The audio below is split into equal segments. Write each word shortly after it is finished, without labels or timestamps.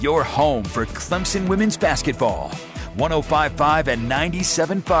Your home for Clemson women's basketball. 105.5 and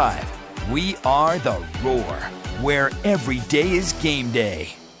 97.5. We are the Roar, where every day is game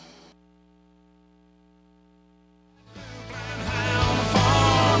day.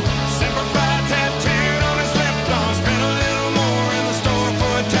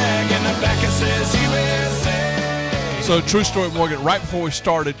 So, true story, Morgan, right before we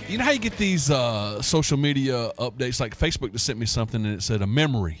started, you know how you get these social media updates, like Facebook just sent me something and it said a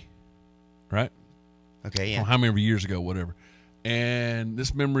memory, right? Okay, yeah. From how many years ago, whatever. And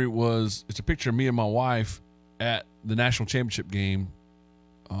this memory it's a picture of me and my wife at the national championship game.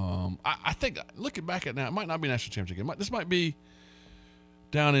 I think, looking back at it now, it might not be national championship game. This might be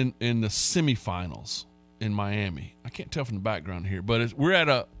down in the semifinals in Miami. I can't tell from the background here, but we're at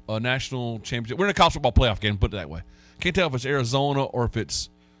a national championship. We're in a college football playoff game, put it that way. Can't tell if it's Arizona or if it's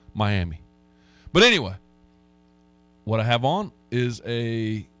Miami. But anyway, what I have on is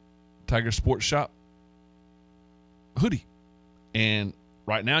a Tiger Sports Shop hoodie. And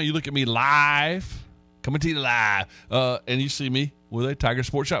right now you look at me live, coming to you live, and you see me with a Tiger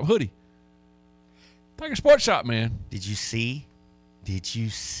Sports Shop hoodie. Tiger Sports Shop, man. Did you see the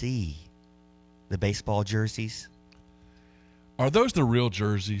baseball jerseys? Are those the real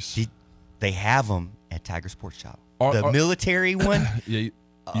jerseys? They have them at Tiger Sports Shop. The military one. Yeah.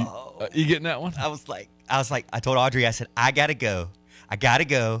 You getting that one? I was like, I told Audrey, I said, I gotta go. I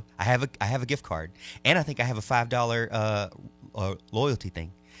have a gift card, and I think I have a $5 loyalty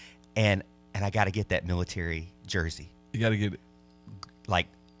thing, and I gotta get that military jersey. You gotta get it, like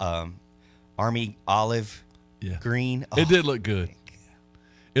army olive, green. It did look good.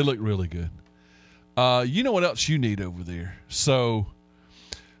 It looked really good. You know what else you need over there? So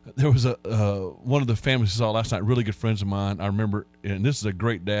there was one of the families I saw last night, really good friends of mine. I remember, and this is a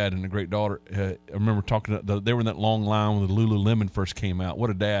great dad and a great daughter. I remember talking they were in that long line when the Lululemon first came out. What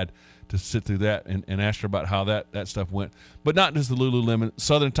a dad to sit through that and ask her about how that stuff went. But not just the Lululemon,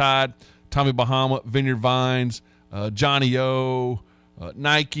 Southern Tide, Tommy Bahama, Vineyard Vines, Johnny O,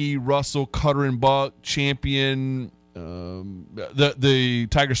 Nike, Russell, Cutter and Buck, Champion, the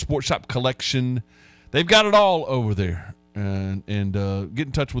Tiger Sports Shop collection. They've got it all over there. And get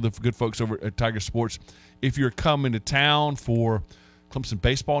in touch with the good folks over at Tiger Sports. If you're coming to town for Clemson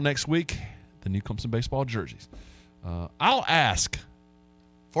baseball next week, the new Clemson baseball jerseys. I'll ask.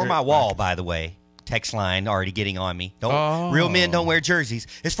 For my wall, by the way. Text line already getting on me. Real men don't wear jerseys.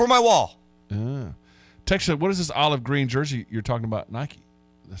 It's for my wall. Text, what is this olive green jersey you're talking about, Nike?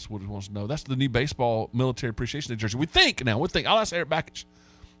 That's what he wants to know. That's the new baseball military appreciation day jersey. We think. I'll ask Eric Backage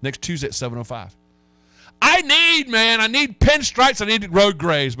next Tuesday at 7:05. I need pinstripes. I need road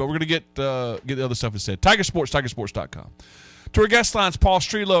grays, but we're going to get the other stuff instead. Tiger Sports, tigersports.com. To our guest lines, Paul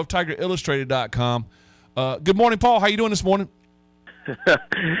Strelow of TigerIllustrated.com. Good morning, Paul. How you doing this morning?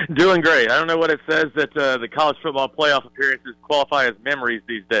 Doing great. I don't know what it says that the college football playoff appearances qualify as memories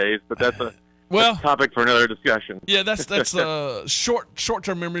these days, but that's a topic for another discussion. Yeah, that's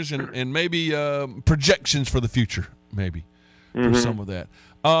short-term memories and maybe projections for the future, maybe, for some of that.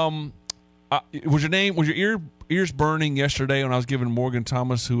 Was your ears burning yesterday when I was giving Morgan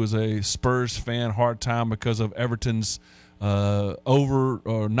Thomas, who is a Spurs fan, hard time because of Everton's extra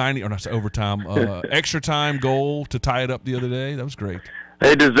time goal to tie it up the other day? That was great.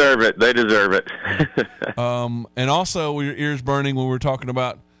 They deserve it. And also, were your ears burning when we were talking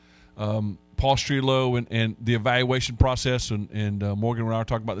about Paul Strelow and the evaluation process and Morgan and I were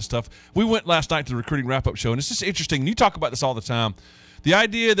talking about this stuff. We went last night to the recruiting wrap-up show, and it's just interesting. You talk about this all the time. The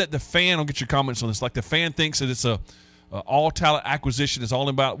idea that the fan, I'll get your comments on this, like the fan thinks that it's a all-talent acquisition. It's all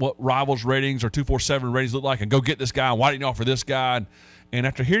about what Rivals ratings or 247 ratings look like and go get this guy. Why didn't you offer this guy? And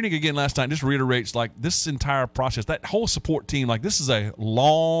after hearing it again last night, it just reiterates, like, this entire process, that whole support team, like, this is a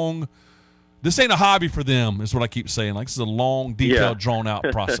long – this ain't a hobby for them is what I keep saying. Like, this is a long, detailed,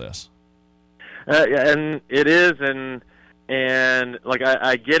 drawn-out process. And it is, and like,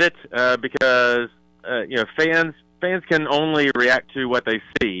 I get it because, fans can only react to what they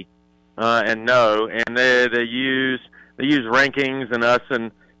see and know, and they use rankings and us,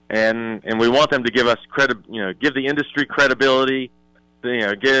 and we want them to give us give the industry credibility,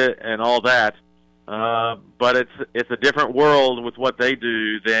 and all that. But it's a different world with what they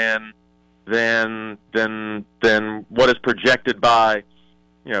do than what is projected by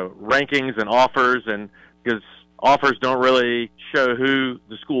rankings and offers, and because offers don't really show who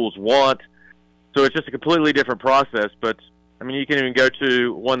the schools want. So it's just a completely different process. But, I mean, you can even go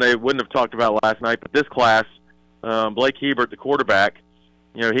to one they wouldn't have talked about last night, but this class, Blake Hebert, the quarterback,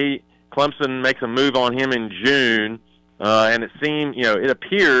 Clemson makes a move on him in June, and it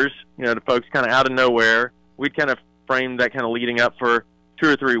appears, to folks kind of out of nowhere. We'd kind of framed that kind of leading up for 2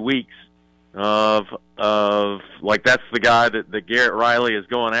 or 3 weeks of like that's the guy that Garrett Riley is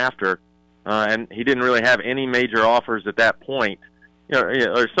going after, and he didn't really have any major offers at that point.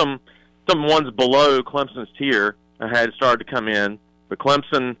 Or some ones below Clemson's tier had started to come in, but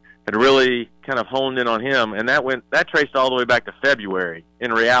Clemson had really kind of honed in on him, and that traced all the way back to February.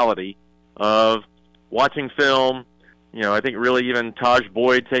 In reality, of watching film, I think really even Taj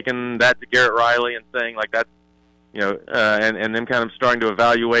Boyd taking that to Garrett Riley and saying like that's, and them kind of starting to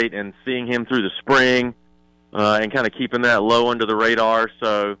evaluate and seeing him through the spring, and kind of keeping that low under the radar.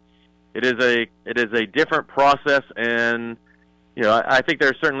 So it is a different process, and I think there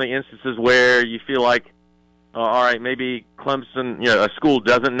are certainly instances where you feel like, all right, maybe Clemson, a school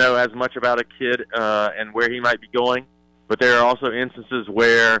doesn't know as much about a kid and where he might be going, but there are also instances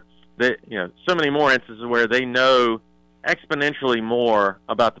where so many more instances where they know exponentially more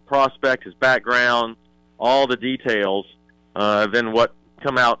about the prospect, his background, all the details than what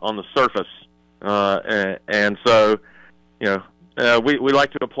come out on the surface. And so, we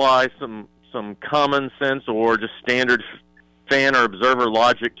like to apply some common sense or just standard fan or observer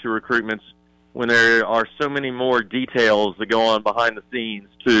logic to recruitments when there are so many more details that go on behind the scenes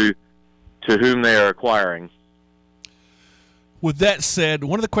to whom they are acquiring. With that said,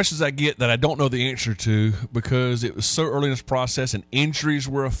 one of the questions I get that I don't know the answer to because it was so early in this process and injuries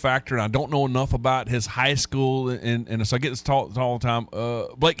were a factor, and I don't know enough about his high school, and so I get this talk all the time.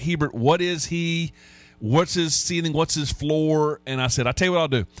 Blake Hebert, what is he? What's his ceiling? What's his floor? And I said, I'll tell you what I'll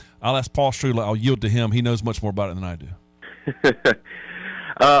do. I'll ask Paul Strelow. I'll yield to him. He knows much more about it than I do.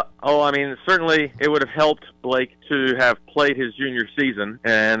 Certainly it would have helped Blake to have played his junior season,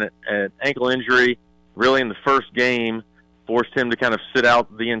 and an ankle injury really in the first game forced him to kind of sit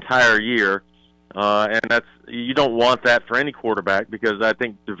out the entire year. And you don't want that for any quarterback, because I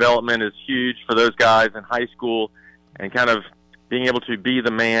think development is huge for those guys in high school, and kind of being able to be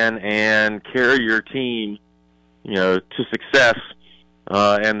the man and carry your team, to success,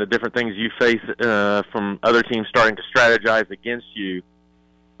 and the different things you face from other teams starting to strategize against you.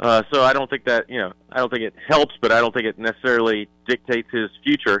 So I don't think that, I don't think it helps, but I don't think it necessarily dictates his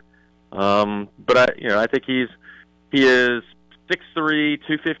future. But I think he is 6'3",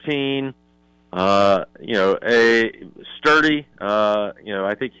 215, a sturdy,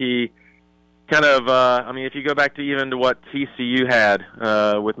 I think he kind of, if you go back to even to what TCU had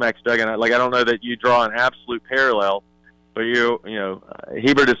with Max Duggan, I don't know that you draw an absolute parallel, but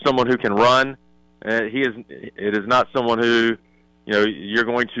Hebert is someone who can run. It is not someone who, you're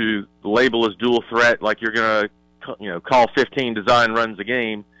going to label as dual threat, like you're going to, call 15 design runs a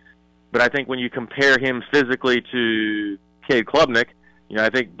game. But I think when you compare him physically to Cade Klubnik, I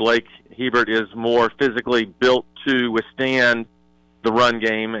think Blake Hebert is more physically built to withstand the run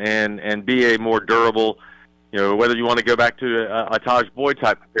game and be a more durable, whether you want to go back to a Taj Boyd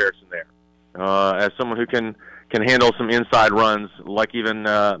type comparison there, as someone who can handle some inside runs like even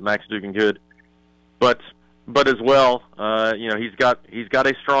Max Duggan could. But as well, he's got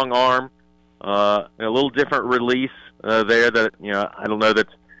a strong arm, a little different release there that, I don't know that,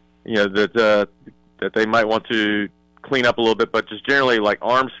 that they might want to clean up a little bit, but just generally like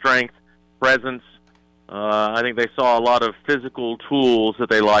arm strength, presence. I think they saw a lot of physical tools that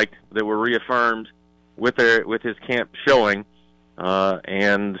they liked that were reaffirmed with his camp showing,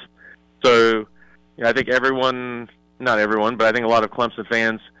 and so I think not everyone, but I think a lot of Clemson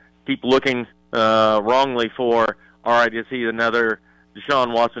fans keep looking wrongly for, all right, is he another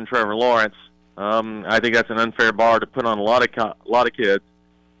Deshaun Watson, Trevor Lawrence? I think that's an unfair bar to put on a lot of kids.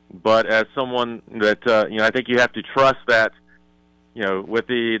 But as someone that I think you have to trust that, with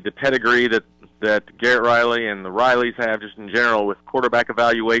the pedigree that Garrett Riley and the Rileys have just in general with quarterback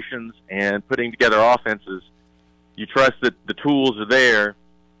evaluations and putting together offenses, you trust that the tools are there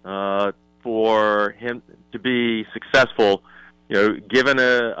for him to be successful, given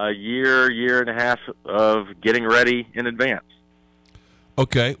a year and a half of getting ready in advance.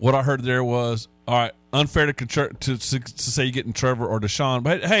 Okay, what I heard there was, all right, unfair to say you're getting Trevor or Deshaun,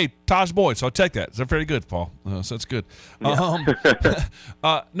 but hey, Taj Boyd, so I'll take that. That's very good, Paul. So that's good.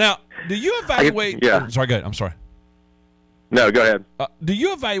 Yeah. Now, do you evaluate? Sorry, go ahead. I'm sorry. No, go ahead. Do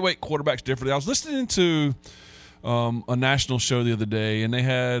you evaluate quarterbacks differently? I was listening to a national show the other day, and they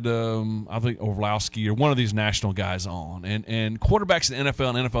had I think Orlowski or one of these national guys on, and quarterbacks in the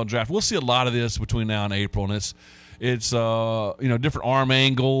NFL and NFL draft. We'll see a lot of this between now and April, and it's different arm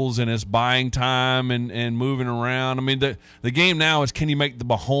angles, and it's buying time and moving around. I mean, the game now is, can you make the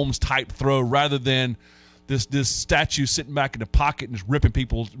Mahomes type throw rather than this statue sitting back in the pocket and just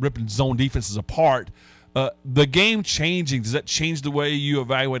ripping zone defenses apart. The game changing, does that change the way you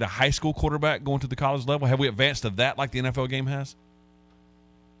evaluate a high school quarterback going to the college level? Have we advanced to that like the NFL game has?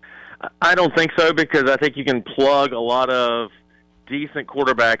 I don't think so, because I think you can plug a lot of decent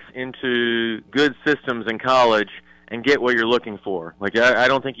quarterbacks into good systems in college and get what you're looking for. Like, I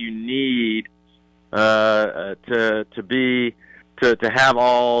don't think you need to have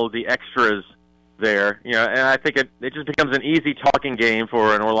all the extras there. And I think it just becomes an easy talking game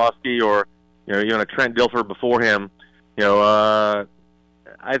for an Orlovsky or a Trent Dilfer before him.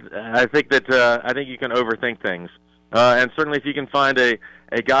 I think that I think you can overthink things, and certainly if you can find a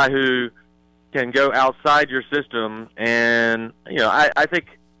guy who can go outside your system, and I think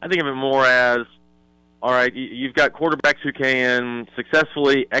of it more as, all right, you've got quarterbacks who can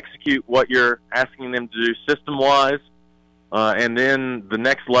successfully execute what you're asking them to do system-wise, and then the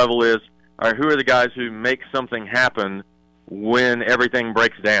next level is, all right, who are the guys who make something happen when everything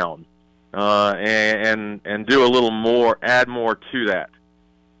breaks down, and do a little more, add more to that.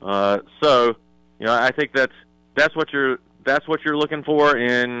 So I think that's what you're looking for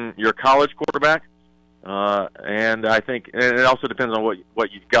in your college quarterback, and I think, and it also depends on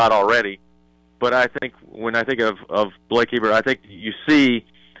what you've got already. But I think when I think of Blake Hebert, I think you see,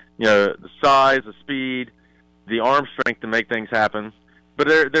 the size, the speed, the arm strength to make things happen. But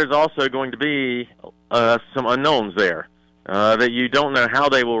there's also going to be some unknowns there that you don't know how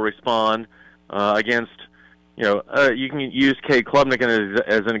they will respond against. You can use Cade Klubnik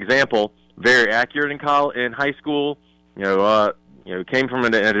as an example. Very accurate in high school. Came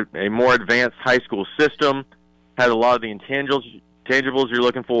from a more advanced high school system. Had a lot of the intangibles you're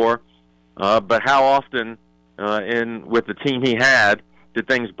looking for. But how often with the team he had did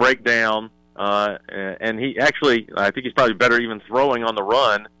things break down? And he actually, I think he's probably better even throwing on the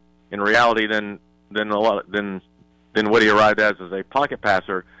run in reality than what he arrived as a pocket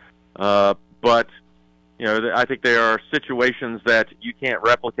passer. But I think there are situations that you can't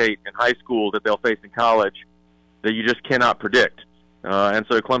replicate in high school that they'll face in college that you just cannot predict. And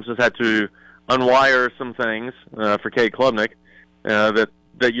so Clemson's had to unwire some things for Cade Klubnik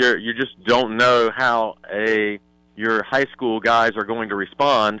that you just don't know how your high school guys are going to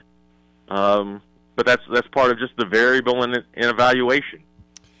respond. But that's part of just the variable in evaluation.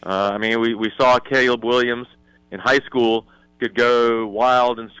 We saw Caleb Williams in high school could go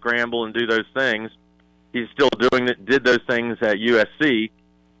wild and scramble and do those things. He's still did those things at USC,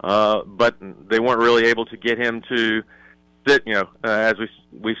 but they weren't really able to get him to sit. As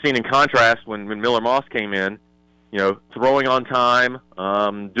we've seen in contrast when Miller Moss came in, throwing on time,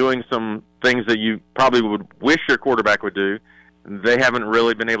 doing some things that you probably would wish your quarterback would do. They haven't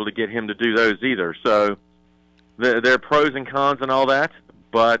really been able to get him to do those either. So there are pros and cons and all that,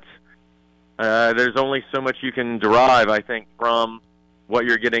 but there's only so much you can derive, I think, from what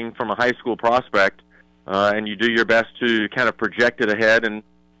you're getting from a high school prospect, and you do your best to kind of project it ahead and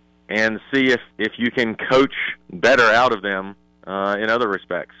see if you can coach better out of them in other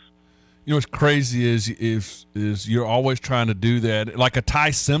respects. What's crazy is you're always trying to do that. Like a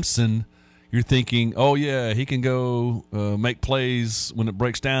Ty Simpson, you're thinking, oh yeah, he can go make plays when it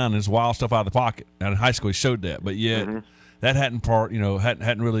breaks down and his wild stuff out of the pocket. Now in high school he showed that, but yet that hadn't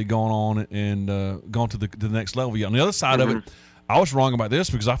really gone on and gone to the next level yet. On the other side of it, I was wrong about this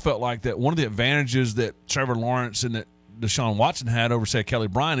because I felt like that one of the advantages that Trevor Lawrence and that Deshaun Watson had over, say, Kelly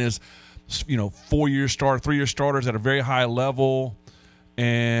Bryant is, 4-year starter, 3-year starters at a very high level,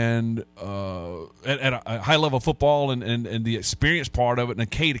 and at a high level of football and the experience part of it. And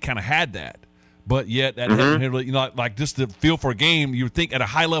Cade kind of had that, but yet that hadn't really, like just the feel for a game. You would think at a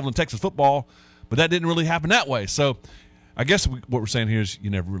high level in Texas football, but that didn't really happen that way. So I guess what we're saying here is you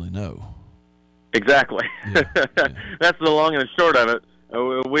never really know. Exactly. Yeah. That's the long and the short of it.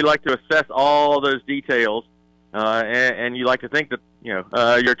 We like to assess all those details, and you like to think that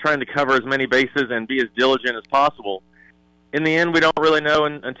you're trying to cover as many bases and be as diligent as possible. In the end, we don't really know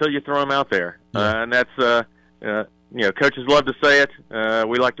until you throw them out there, and that's coaches love to say it.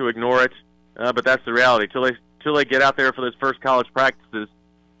 We like to ignore it, but that's the reality. Till they get out there for those first college practices,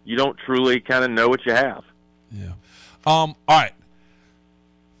 you don't truly kind of know what you have. Yeah. All right.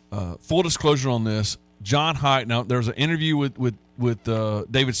 Full disclosure on this, John Haidt. Now, there's an interview with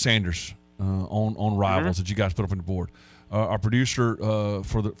David Sanders on Rivals that you guys put up on the board. Our producer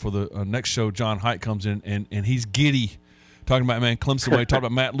for the next show, John Haidt, comes in and he's giddy, talking about Clemson, talking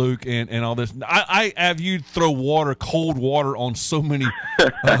about Matt Luke and all this. I have you throw cold water on so many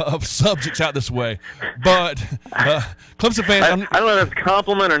subjects out this way, but Clemson fans. I don't know if it's a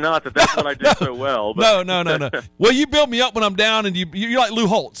compliment or not that's what I do so well. But. No. Well, you build me up when I'm down, and you're like Lou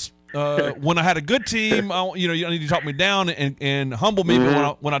Holtz. When I had a good team, you need to talk me down and humble me.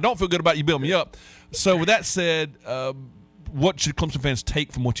 But when I don't feel good about it, you build me up. So with that said, what should Clemson fans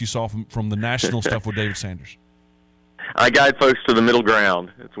take from what you saw from the national stuff with David Sanders? I guide folks to the middle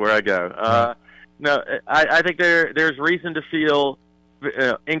ground. It's where I go. No, I think there's reason to feel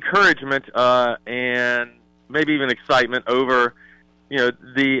encouragement and maybe even excitement over,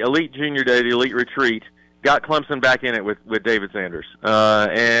 the Elite Junior Day, the Elite Retreat, got Clemson back in it with David Sanders,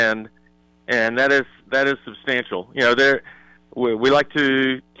 and that is substantial. We like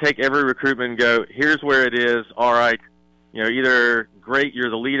to take every recruitment and go, here's where it is. All right, either great, you're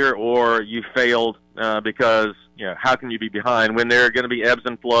the leader, or you failed because how can you be behind when there are going to be ebbs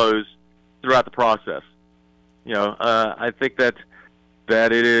and flows throughout the process. I think that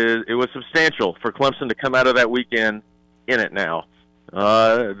it was substantial for Clemson to come out of that weekend in it now.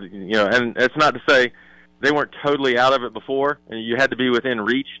 And it's not to say they weren't totally out of it before, and you had to be within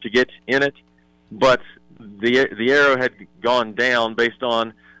reach to get in it, but the arrow had gone down based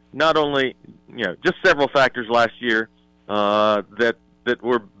on not only just several factors last year that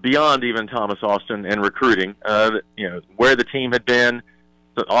were beyond even Thomas Austin and recruiting. Where the team had been,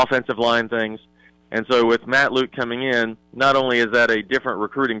 the offensive line things, and so with Matt Luke coming in, not only is that a different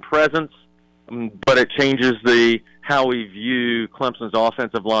recruiting presence, but it changes how we view Clemson's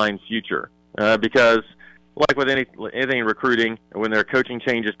offensive line future. Because, like with anything in recruiting, when there are coaching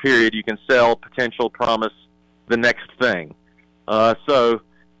changes, period, you can sell, potential, promise the next thing. So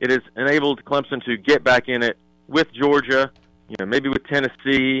it has enabled Clemson to get back in it with Georgia, maybe with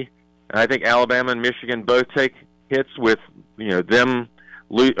Tennessee. I think Alabama and Michigan both take hits with them.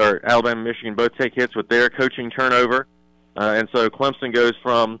 Or Alabama and Michigan both take hits with their coaching turnover. And so Clemson goes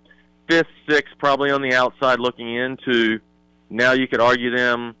from 5th, 6th, probably on the outside looking in, to now you could argue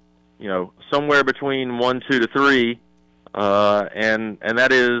them, somewhere between 1, 2 to 3. And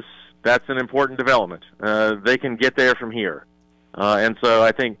that's an important development. They can get there from here. And so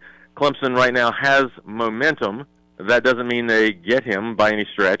I think Clemson right now has momentum. That doesn't mean they get him by any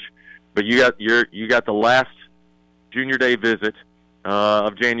stretch, but you got the last Junior Day visit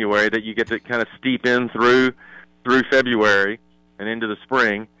of January that you get to kind of steep in through February and into the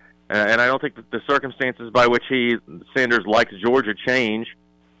spring. And I don't think that the circumstances by which Sanders likes Georgia change,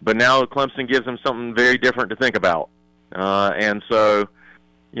 but now Clemson gives him something very different to think about. And so,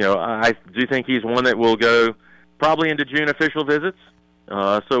 I do think he's one that will go probably into June official visits.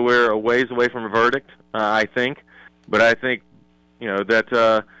 So we're a ways away from a verdict, I think. But I think,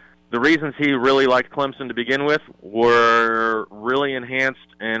 that the reasons he really liked Clemson to begin with were really enhanced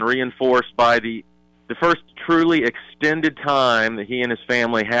and reinforced by the first truly extended time that he and his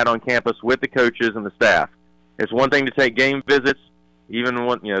family had on campus with the coaches and the staff. It's one thing to take game visits, even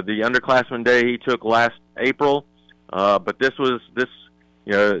when, the underclassmen day he took last April, but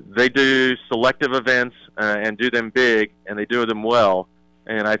they do selective events and do them big, and they do them well.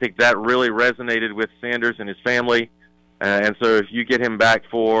 And I think that really resonated with Sanders and his family. And so if you get him back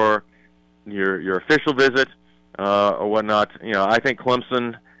for your official visit or whatnot, I think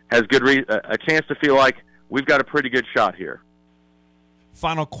Clemson has a chance to feel like we've got a pretty good shot here.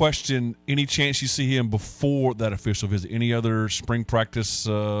 Final question, any chance you see him before that official visit? Any other spring practice,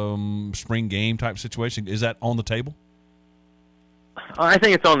 spring game type situation? Is that on the table? I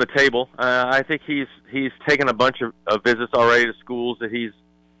think it's on the table. I think he's taken a bunch of visits already to schools that he's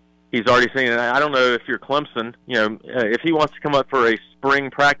already seen. And I don't know if you're Clemson, if he wants to come up for a spring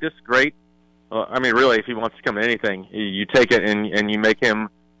practice, great. Really, if he wants to come to anything, you take it and you make him,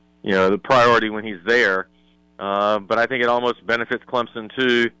 the priority when he's there. But I think it almost benefits Clemson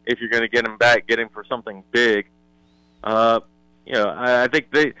too if you're going to get him back, get him for something big. I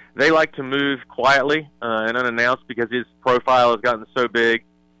think they like to move quietly and unannounced because his profile has gotten so big.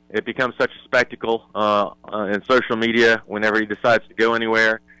 It becomes such a spectacle in social media whenever he decides to go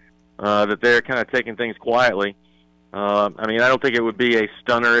anywhere that they're kind of taking things quietly. I don't think it would be a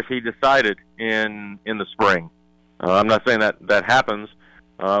stunner if he decided in the spring. I'm not saying that happens,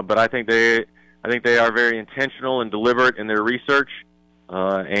 but I think they are very intentional and deliberate in their research.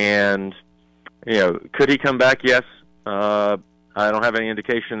 And could he come back? Yes. I don't have any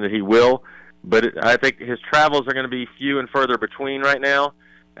indication that he will, but I think his travels are going to be few and further between right now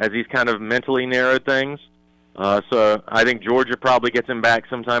as he's kind of mentally narrowed things. So I think Georgia probably gets him back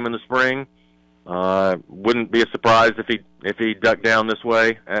sometime in the spring. Wouldn't be a surprise if he ducked down this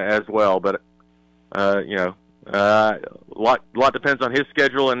way as well. But a lot depends on his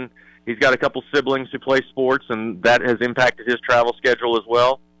schedule, and he's got a couple siblings who play sports, and that has impacted his travel schedule as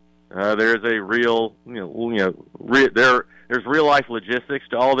well. There's a real, there's real life logistics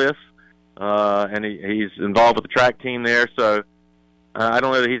to all this, and he's involved with the track team there. So I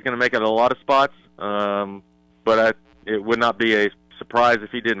don't know that he's going to make it a lot of spots, but it would not be a surprise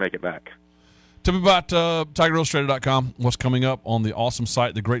if he did make it back. Tell me about TigerIllustrated.com. What's coming up on the awesome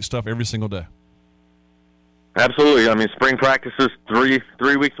site, the great stuff every single day. Absolutely. I mean, spring practice is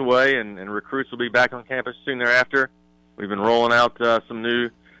three weeks away, and recruits will be back on campus soon thereafter. We've been rolling out some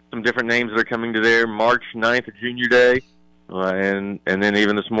different names that are coming to there. March 9th, Junior Day, and then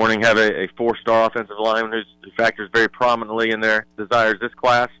even this morning have a 4-star offensive lineman who factors very prominently in their desires this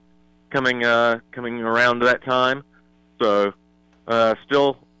class coming around to that time. So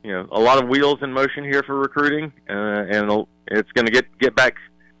still, a lot of wheels in motion here for recruiting, and it's going to get back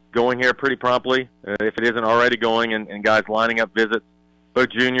going here pretty promptly, if it isn't already going, and guys lining up visits, both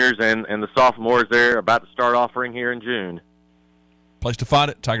juniors and the sophomores there, about to start offering here in June. Place to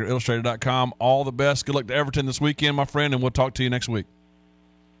find it, TigerIllustrated.com. All the best. Good luck to Everton this weekend, my friend, and we'll talk to you next week.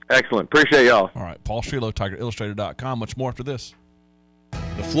 Excellent. Appreciate y'all. All right, Paul Strelow, TigerIllustrated.com. Much more after this.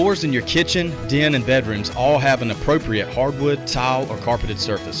 The floors in your kitchen, den, and bedrooms all have an appropriate hardwood, tile, or carpeted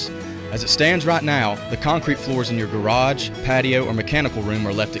surface. As it stands right now, the concrete floors in your garage, patio, or mechanical room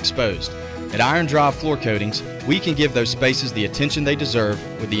are left exposed. At Iron Drive Floor Coatings, we can give those spaces the attention they deserve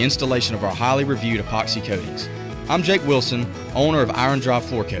with the installation of our highly reviewed epoxy coatings. I'm Jake Wilson, owner of Iron Drive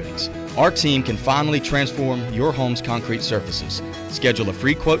Floor Coatings. Our team can finally transform your home's concrete surfaces. Schedule a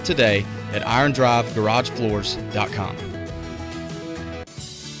free quote today at irondrivegaragefloors.com.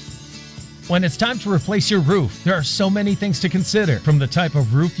 When it's time to replace your roof, there are so many things to consider, from the type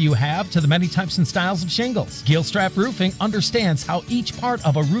of roof you have to the many types and styles of shingles. Gilstrap Roofing understands how each part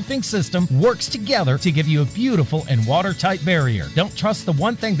of a roofing system works together to give you a beautiful and watertight barrier. Don't trust the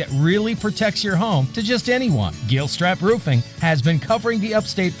one thing that really protects your home to just anyone. Gilstrap Roofing has been covering the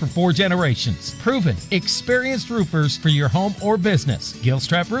upstate for 4 generations. Proven, experienced roofers for your home or business.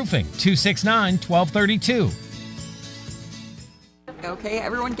 Gilstrap Roofing, 269-1232. Okay,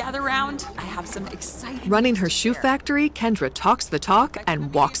 everyone gather around. I have some exciting Running her shoe factory, Kendra talks the talk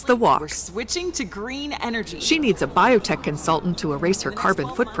and walks the walk. We're switching to green energy. She needs a biotech consultant to erase her carbon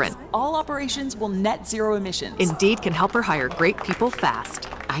footprint. All operations will net zero emissions. Indeed can help her hire great people fast.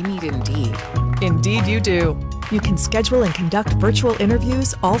 I need Indeed. Indeed you do. You can schedule and conduct virtual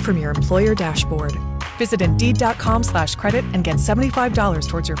interviews all from your employer dashboard. Visit Indeed.com/credit and get $75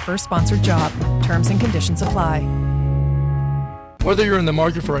 towards your first sponsored job. Terms and conditions apply. Whether you're in the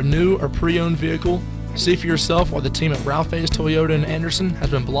market for a new or pre-owned vehicle, see for yourself why the team at Ralph Hayes Toyota in Anderson has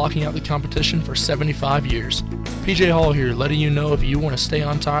been blocking out the competition for 75 years. PJ Hall here, letting you know if you want to stay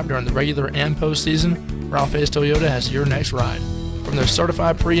on top during the regular and postseason, Ralph Hayes Toyota has your next ride. From their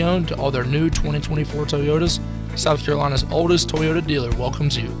certified pre-owned to all their new 2024 Toyotas, South Carolina's oldest Toyota dealer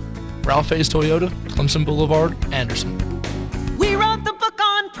welcomes you. Ralph Hayes Toyota, Clemson Boulevard, Anderson. We wrote the book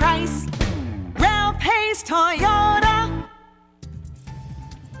on price. Ralph Hayes Toyota.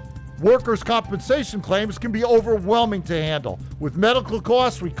 Workers' compensation claims can be overwhelming to handle. With medical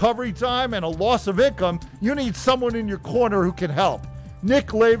costs, recovery time, and a loss of income, you need someone in your corner who can help.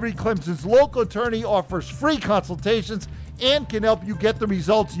 Nick Lavery, Clemson's local attorney, offers free consultations and can help you get the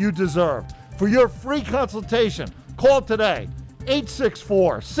results you deserve. For your free consultation, call today,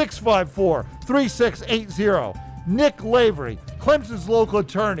 864-654-3680. Nick Lavery, Clemson's local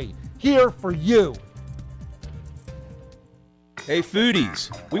attorney, here for you. Hey foodies,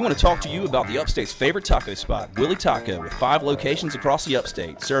 we want to talk to you about the Upstate's favorite taco spot, Willie Taco, with 5 locations across the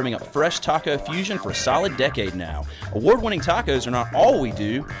Upstate, serving up fresh taco fusion for a solid decade now. Award-winning tacos are not all we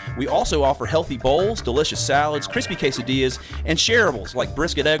do. We also offer healthy bowls, delicious salads, crispy quesadillas, and shareables like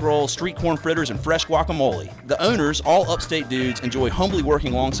brisket egg rolls, street corn fritters, and fresh guacamole. The owners, all Upstate dudes, enjoy humbly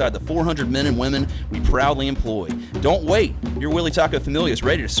working alongside the 400 men and women we proudly employ. Don't wait. Your Willie Taco Familia is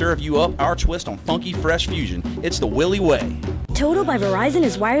ready to serve you up our twist on funky, fresh fusion. It's the Willie way. Total by Verizon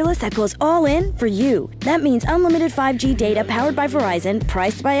is wireless that goes all in for you. That means unlimited 5G data powered by Verizon,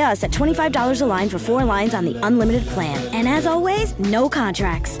 priced by us at $25 a line for 4 lines on the unlimited plan. And as always, no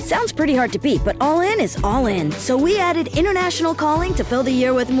contracts. Sounds pretty hard to beat, but all in is all in. So we added international calling to fill the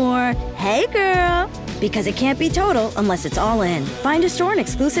year with more, hey girl, because it can't be total unless it's all in. Find a store and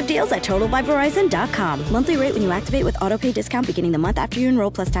exclusive deals at totalbyverizon.com. Monthly rate when you activate with autopay discount beginning the month after you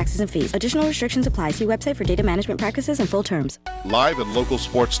enroll plus taxes and fees. Additional restrictions apply. See website for data management practices and full terms. Live and local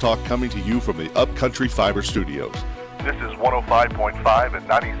sports talk coming to you from the Upcountry Fiber Studios. This is 105.5 and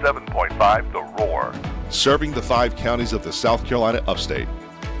 97.5 The Roar. Serving the 5 counties of the South Carolina Upstate.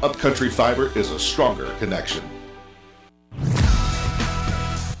 Upcountry Fiber is a stronger connection.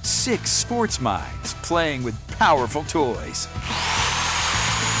 6 sports minds playing with powerful toys.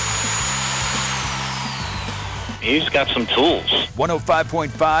 He's got some tools.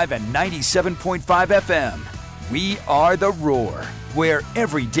 105.5 and 97.5 FM. We are The Roar, where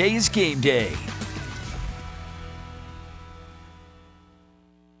every day is game day.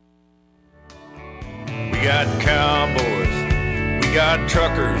 We got cowboys, we got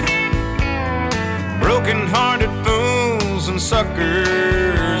truckers, broken-hearted fools and suckers,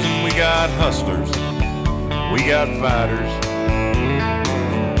 and we got hustlers, we got fighters,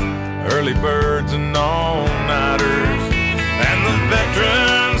 early birds and all-nighters, and the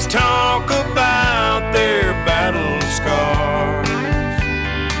veterans talk about their battle scars.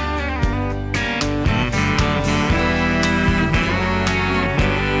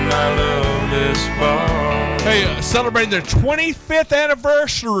 I love this bar. Hey, celebrating their 25th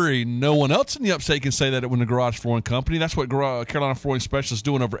anniversary. No one else in the upstate can say that when the Garage Flooring Company. That's what Carolina Flooring Specialists is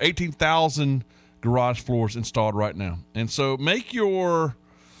doing. Over 18,000 garage floors installed right now. And so make your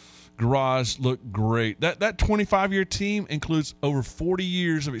garage look great. That 25-year team includes over 40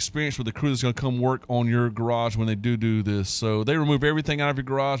 years of experience with the crew that's going to come work on your garage when they do this. So they remove everything out of your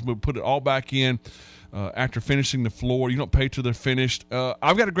garage, but put it all back in after finishing the floor. You don't pay till they're finished.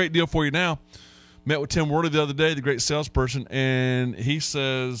 I've got a great deal for you now. Met with Tim Worley the other day, the great salesperson, and he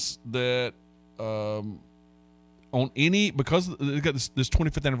says that on any, because they've got this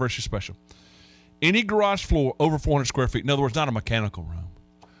 25th anniversary special, any garage floor over 400 square feet, in other words, not a mechanical room,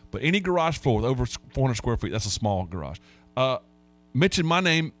 but any garage floor with over 400 square feet, that's a small garage, mention my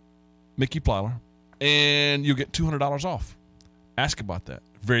name, Mickey Plyler, and you'll get $200 off. Ask about that.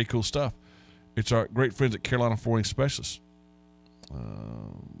 Very cool stuff. It's our great friends at Carolina Flooring Specialists.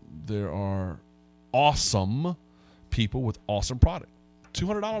 There are awesome people with awesome product.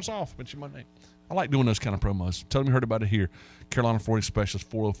 $200 off. Mention my name. I like doing those kind of promos. Tell them you heard about it here. Carolina Flooring Specialists,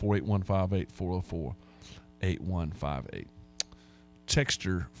 404-8158, 404-8158.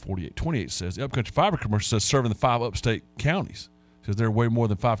 Texture 4828 says, the Upcountry Fiber commercial says serving the 5 upstate counties. Says there are way more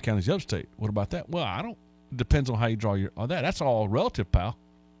than 5 counties upstate. What about that? Well, I don't. It depends on how you draw your. That's all relative, pal.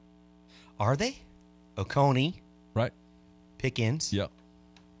 Are they? Oconee. Right. Pickens. Yep.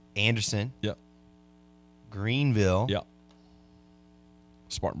 Anderson. Yep. Greenville. Yep.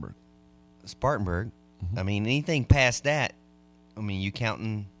 Spartanburg. Mm-hmm. I mean, anything past that, I mean, you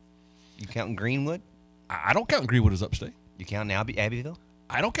counting Greenwood? I don't count Greenwood as upstate. You counting Abbeville?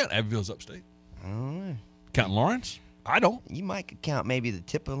 I don't count Abbeville as upstate. I don't know. Counting Lawrence? I don't. You might count maybe the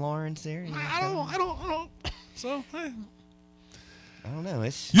tip of Lawrence there. I don't. So, hey. I don't know.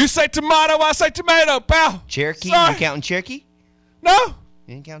 You say tomato, I say tomato, pal. Cherokee? Sorry. You counting Cherokee? No.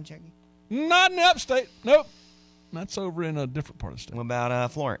 You ain't counting Cherokee? Not in the upstate. Nope. That's over in a different part of the state. What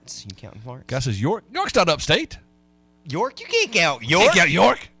about Florence? You counting Florence? Guy says York. York's not upstate. York? You can't count York. Can't count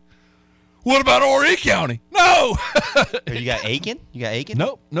York. What about Horry County? No. You got Aiken?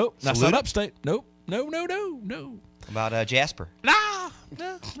 Nope. That's Saluda? not upstate. Nope. No. What about Jasper? No,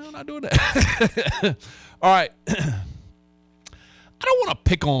 not doing that. All right. I don't want to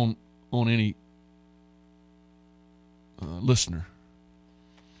pick on any listener.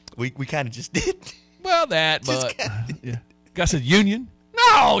 We kind of just did. Well, that, but yeah. Guy said Union.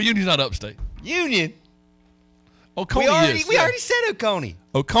 No, Union's not upstate. Union. Oconee we already said Oconee.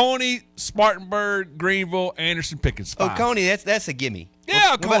 Oconee, Spartanburg, Greenville, Anderson, Pickens. 5. Oconee, that's a gimme.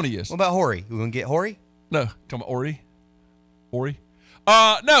 Yeah, Oconee is. What about Horry? We gonna get Horry? No, talking about Horry.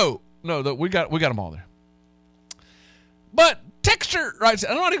 No, we got them all there. But texture, right?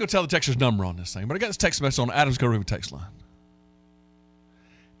 I'm not even gonna tell the texture's number on this thing, but I got this text message on the Adams Go River text line,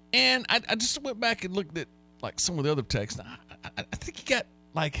 and I just went back and looked at like some of the other texts. I think he got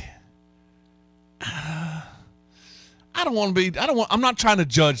like. I'm not trying to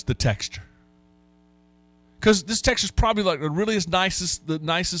judge the texture. Because this texture is probably like the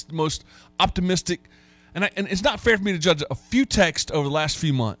nicest, most optimistic. And it's not fair for me to judge a few texts over the last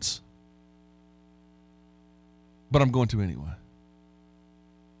few months. But I'm going to anyway.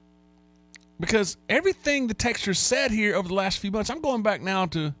 Because everything the texture said here over the last few months, I'm going back now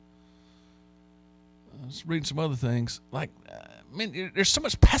to just reading some other things. Like, there's so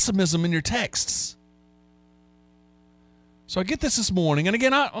much pessimism in your texts. So I get this morning, and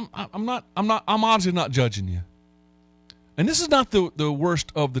again, I'm obviously not judging you. And this is not the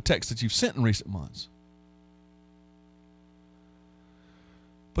worst of the texts that you've sent in recent months.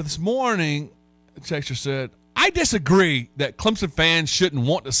 But this morning, the texter said, I disagree that Clemson fans shouldn't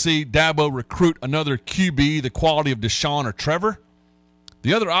want to see Dabo recruit another QB the quality of Deshaun or Trevor.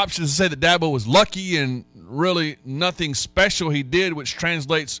 The other option is to say that Dabo was lucky and really nothing special he did, which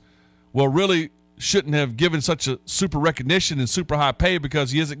translates, well, really shouldn't have given such a super recognition and super high pay because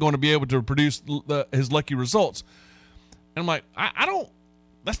he isn't going to be able to produce his lucky results. And I'm like, I don't,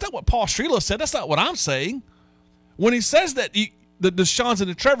 that's not what Paul Strelow said. That's not what I'm saying. When he says that the Deshaun's and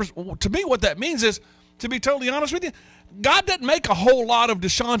the Trevors, to me what that means is, to be totally honest with you, God doesn't make a whole lot of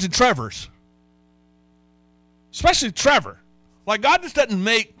Deshaun's and Trevors. Especially Trevor. Like, God just doesn't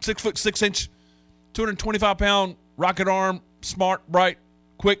make 6'6", 225-pound, rocket arm, smart, bright,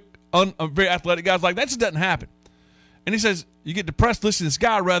 quick, very athletic guys. Like, that just doesn't happen. And he says, you get depressed listening to this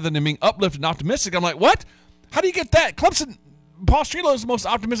guy rather than being uplifted and optimistic. I'm like, what? How do you get that? Clemson, Paul Strelow is the most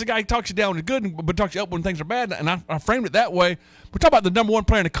optimistic guy. He talks you down when good, but talks you up when things are bad. And I framed it that way. We're talking about the number one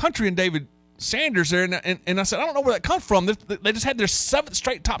player in the country in David Sanders there. And I said, I don't know where that comes from. They just had their 7th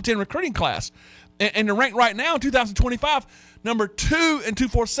straight top 10 recruiting class. And they're ranked right now in 2025, number 2 in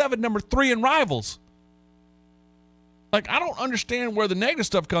 247, number 3 in Rivals. Like, I don't understand where the negative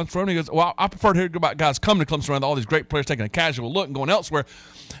stuff comes from. He goes, well, I prefer to hear about guys coming to Clemson around all these great players taking a casual look and going elsewhere.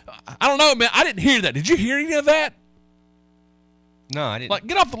 I don't know, man. I didn't hear that. Did you hear any of that? No, I didn't. Like,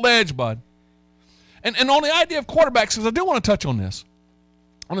 get off the ledge, bud. And on the idea of quarterbacks, because I do want to touch on this.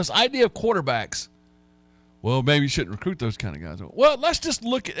 On this idea of quarterbacks, well, maybe you shouldn't recruit those kind of guys. Well, let's just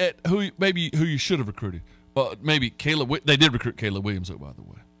look at who you should have recruited. Well, maybe they did recruit Caleb Williams, though, by the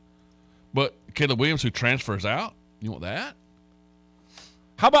way. But Caleb Williams, who transfers out, you want that?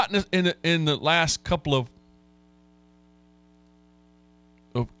 How about in the last couple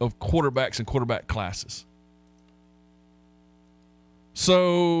of quarterbacks and quarterback classes?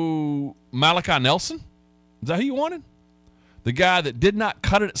 So Malachi Nelson, is that who you wanted? The guy that did not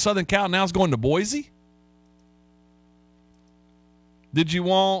cut it at Southern Cal now is going to Boise? Did you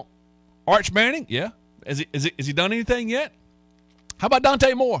want Arch Manning? Yeah. Has he done anything yet? How about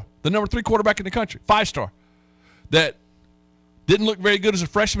Dante Moore, the number 3 quarterback in the country, 5-star, that didn't look very good as a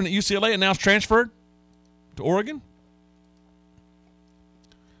freshman at UCLA and now is transferred to Oregon?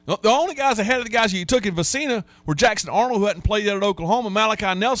 The only guys ahead of the guys you took in Vicina were Jackson Arnold, who hadn't played yet at Oklahoma,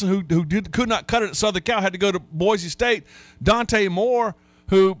 Malachi Nelson, who could not cut it at Southern Cal, had to go to Boise State, Dante Moore,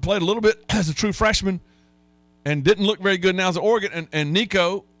 who played a little bit as a true freshman and didn't look very good now as at Oregon, and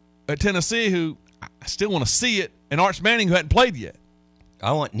Nico at Tennessee, who I still want to see it, and Arch Manning, who hadn't played yet.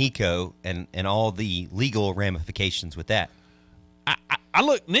 I want Nico and all the legal ramifications with that. I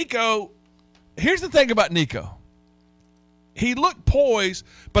look, Nico, here's the thing about Nico. He looked poised,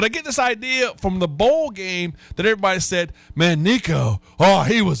 but I get this idea from the bowl game that everybody said, man, Nico, oh,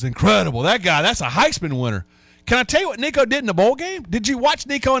 he was incredible. That guy, that's a Heisman winner. Can I tell you what Nico did in the bowl game? Did you watch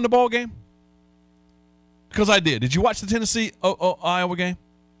Nico in the bowl game? Because I did. Did you watch the Tennessee Iowa game?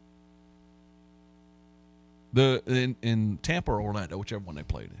 In Tampa or Orlando, whichever one they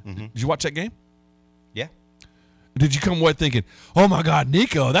played in. Mm-hmm. Did you watch that game? Yeah. Did you come away thinking, oh, my God,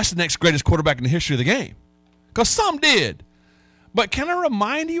 Nico, that's the next greatest quarterback in the history of the game? Because some did. But can I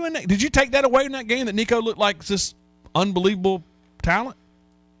remind you, did you take that away in that game that Nico looked like this unbelievable talent?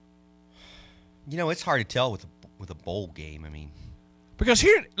 You know, it's hard to tell with a bowl game. I mean, because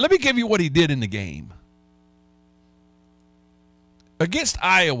here, let me give you what he did in the game. Against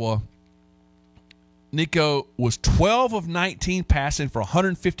Iowa, Nico was 12 of 19 passing for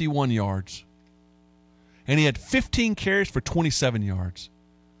 151 yards. And he had 15 carries for 27 yards.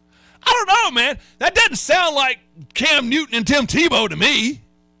 I don't know, man. That doesn't sound like Cam Newton and Tim Tebow to me.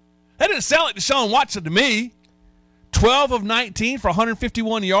 That doesn't sound like Deshaun Watson to me. 12 of 19 for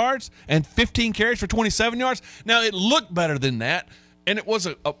 151 yards and 15 carries for 27 yards. Now, it looked better than that, and it was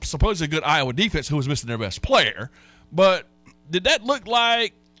a supposedly good Iowa defense who was missing their best player. But did that look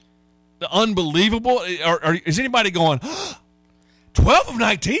like the unbelievable? Or is anybody going, 12 of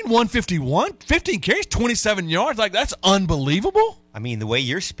 19, 151, 15 carries, 27 yards? Like, that's unbelievable? I mean, the way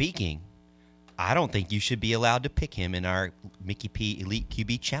you're speaking, I don't think you should be allowed to pick him in our Mickey P Elite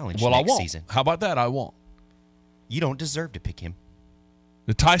QB Challenge next season. How about that? I won't. You don't deserve to pick him.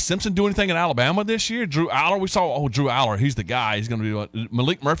 Did Ty Simpson do anything in Alabama this year? Drew Aller, we saw, Drew Aller, he's the guy. He's going to do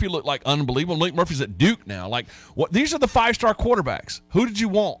Malik Murphy looked like unbelievable. Malik Murphy's at Duke now. Like, what? These are the 5-star quarterbacks. Who did you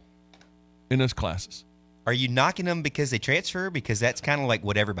want in those classes? Are you knocking them because they transfer? Because that's kind of like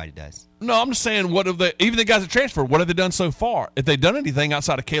what everybody does. No, I'm just saying, what have they? Even the guys that transfer, what have they done so far? If they've done anything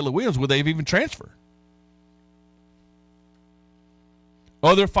outside of Caleb Williams, would they have even transferred?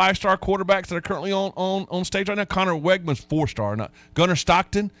 Other 5-star quarterbacks that are currently on stage right now, Connor Wegman's 4-star. Not Gunnar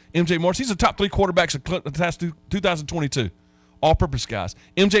Stockton, MJ Morris. These are the top 3 quarterbacks of 2022, all-purpose guys.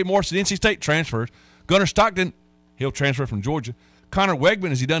 MJ Morris at NC State transfers. Gunnar Stockton, he'll transfer from Georgia. Connor Wegman,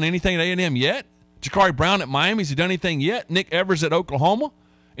 has he done anything at A&M yet? Jakari Brown at Miami, has he done anything yet? Nick Evers at Oklahoma?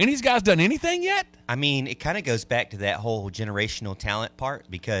 Any of these guys done anything yet? I mean, it kind of goes back to that whole generational talent part,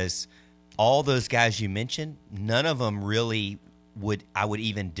 because all those guys you mentioned, none of them really I would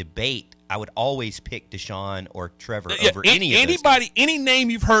even debate. I would always pick Deshaun or Trevor over any of those guys. Any name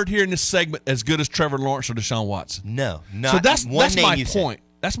you've heard here in this segment as good as Trevor Lawrence or Deshaun Watson? No, not so that's my point.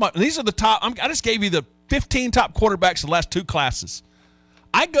 These are the top. I just gave you the 15 top quarterbacks of the last 2 classes.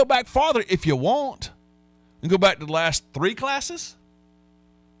 I go back farther if you want and go back to the last 3 classes.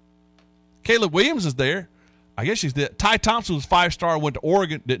 Caleb Williams is there. I guess she's dead. Ty Thompson was 5-star, went to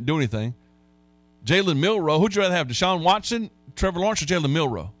Oregon, didn't do anything. Jalen Milroe, who'd you rather have, Deshaun Watson, Trevor Lawrence, or Jalen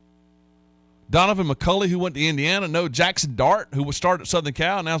Milroe? Donovan McCulley, who went to Indiana. No, Jackson Dart, who was started at Southern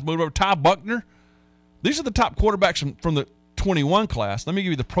Cal, and now has moved over. Ty Buckner. These are the top quarterbacks from the 21 class. Let me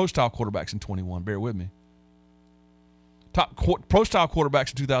give you the pro-style quarterbacks in 21. Bear with me. Top pro-style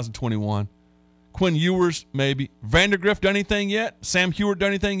quarterbacks in 2021. Quinn Ewers, maybe. Vandergriff done anything yet? Sam Heward done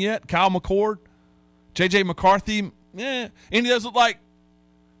anything yet? Kyle McCord? J.J. McCarthy? Any of those look like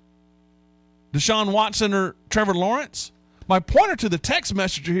Deshaun Watson or Trevor Lawrence? My pointer to the text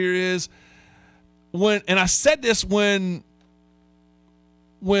messenger here is and I said this when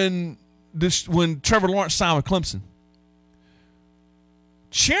Trevor Lawrence signed with Clemson.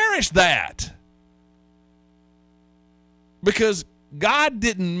 Cherish that. Because God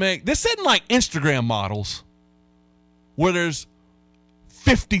didn't make, this isn't like Instagram models where there's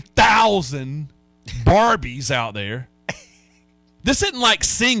 50,000 Barbies out there. This isn't like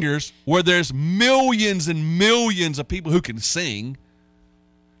singers where there's millions and millions of people who can sing.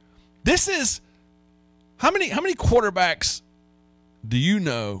 This is, how many quarterbacks do you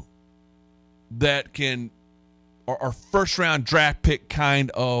know that are first round draft pick kind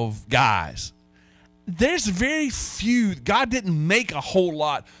of guys? There's very few. God didn't make a whole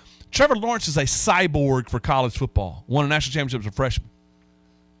lot. Trevor Lawrence is a cyborg for college football. Won a national championship as a freshman.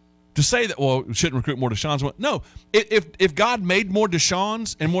 To say that, well, we shouldn't recruit more Deshaun's. No. If God made more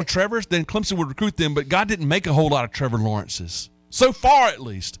Deshaun's and more Trevors, then Clemson would recruit them, but God didn't make a whole lot of Trevor Lawrences. So far, at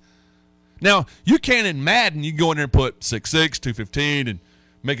least. Now, you can in Madden, you can go in there and put 6'6", 215, and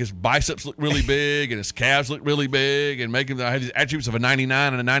make his biceps look really big and his calves look really big and make him have these attributes of a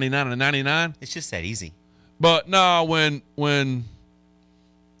 99 and a 99 and a 99. It's just that easy. But no, when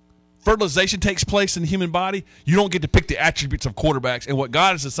fertilization takes place in the human body, you don't get to pick the attributes of quarterbacks. And what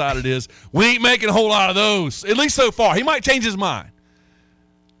God has decided is we ain't making a whole lot of those, at least so far. He might change his mind.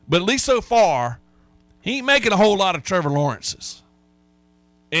 But at least so far, he ain't making a whole lot of Trevor Lawrences.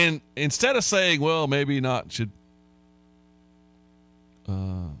 And instead of saying, well, maybe not should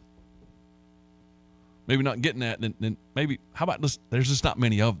maybe not getting that, then maybe, how about this? There's just not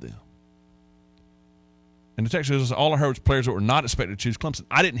many of them. And the text says all I heard was players that were not expected to choose Clemson.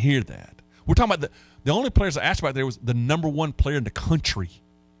 I didn't hear that. We're talking about the only players I asked about there was the number one player in the country,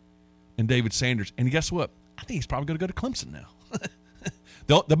 and David Sanders. And guess what? I think he's probably going to go to Clemson now.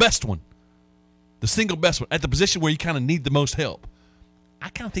 the best one, the single best one at the position where you kind of need the most help. I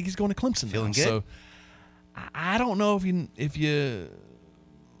kind of think he's going to Clemson. Feeling now. good. So I don't know if you.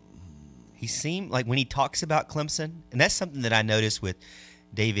 He seemed like when he talks about Clemson, and that's something that I noticed with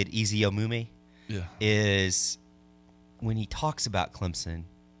David Eziomume, is when he talks about Clemson,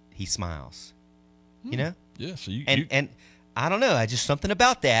 he smiles. You know? Yeah. So and I don't know, I just something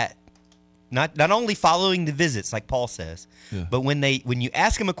about that. Not only following the visits, like Paul says, but when you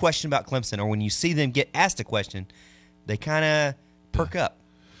ask them a question about Clemson, or when you see them get asked a question, they kind of perk up.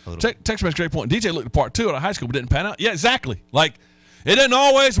 Text message, great point. DJ looked at part 2 at high school, but didn't pan out. Yeah, exactly. Like, it doesn't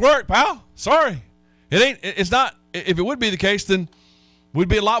always work, pal. Sorry. It's not. If it would be the case, then we'd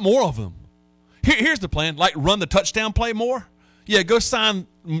be a lot more of them. Here's the plan. Like, run the touchdown play more. Yeah, go sign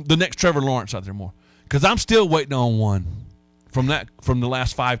the next Trevor Lawrence out there more. Because I'm still waiting on one from the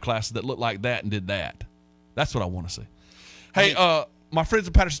last 5 classes that looked like that and did that. That's what I want to see. Hey, my friends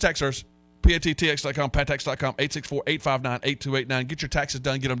at Patterson Tax Service, PATTX.com, PATTAX.com, 864-859-8289. Get your taxes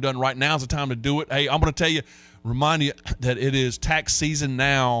done. Get them done right now is the time to do it. Hey, I'm going to tell you, remind you that it is tax season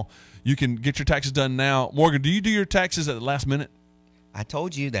now. You can get your taxes done now. Morgan, do you do your taxes at the last minute? I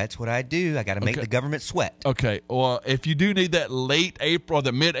told you that's what I do. I got to make the government sweat. Okay. Well, if you do need that late April or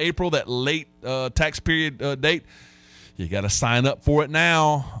the mid-April, that late tax period date, you got to sign up for it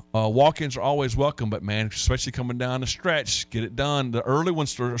now. Walk-ins are always welcome, but man, especially coming down the stretch, get it done. The early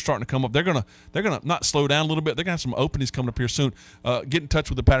ones are starting to come up. They're gonna not slow down a little bit. They're gonna have some openings coming up here soon. Get in touch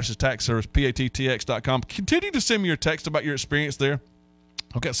with the Patterson Tax Service, PATTX.com. Continue to send me your text about your experience there.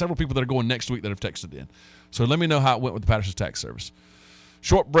 I've got several people that are going next week that have texted in, so let me know how it went with the Patterson Tax Service.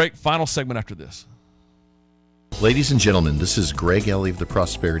 Short break. Final segment after this. Ladies and gentlemen, this is Greg Ellie of the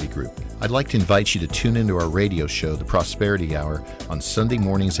Prosperity Group. I'd like to invite you to tune into our radio show, The Prosperity Hour, on Sunday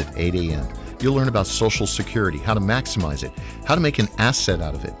mornings at 8 a.m. You'll learn about Social Security, how to maximize it, how to make an asset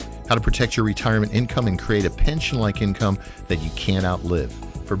out of it, how to protect your retirement income and create a pension-like income that you can't outlive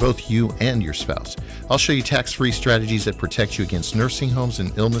for both you and your spouse. I'll show you tax-free strategies that protect you against nursing homes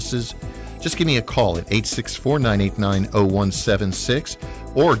and illnesses. Just give me a call at 864-989-0176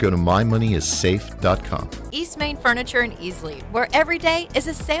 or go to mymoneyissafe.com. East Main Furniture in Easley, where every day is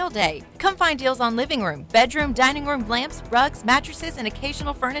a sale day. Come find deals on living room, bedroom, dining room lamps, rugs, mattresses, and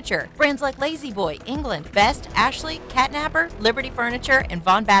occasional furniture. Brands like Lazy Boy, England, Best, Ashley, Catnapper, Liberty Furniture, and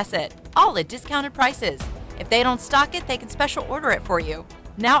Von Bassett. All at discounted prices. If they don't stock it, they can special order it for you.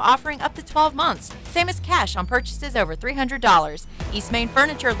 Now offering up to 12 months. Same as cash on purchases over $300. East Main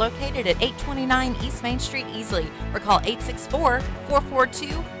Furniture located at 829 East Main Street, Easley. Or call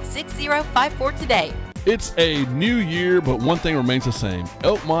 864-442-6054 today. It's a new year, but one thing remains the same.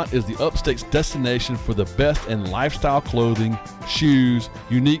 Elkmont is the Upstate's destination for the best in lifestyle clothing, shoes,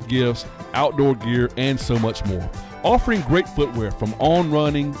 unique gifts, outdoor gear, and so much more. Offering great footwear from On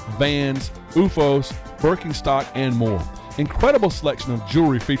Running, Vans, Ufos, Birkenstock, and more. Incredible selection of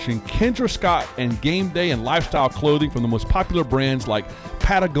jewelry featuring Kendra Scott and game day and lifestyle clothing from the most popular brands like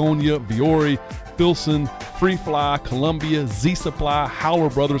Patagonia, Viore, Filson, Free Fly, Columbia, Z Supply, Howler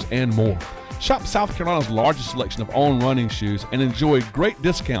Brothers, and more. Shop South Carolina's largest selection of On Running shoes and enjoy great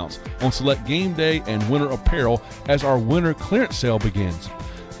discounts on select game day and winter apparel as our winter clearance sale begins.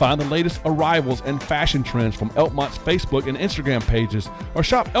 Find the latest arrivals and fashion trends from Elkmont's Facebook and Instagram pages or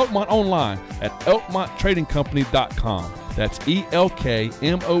shop Elkmont online at elkmonttradingcompany.com. That's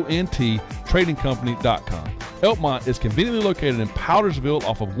ELKMONT tradingcompany.com. Elkmont is conveniently located in Powdersville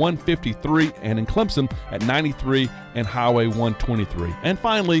off of 153 and in Clemson at 93 and Highway 123. And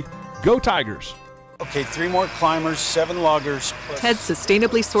finally, go Tigers! Okay, 3 more climbers, 7 loggers. Ted's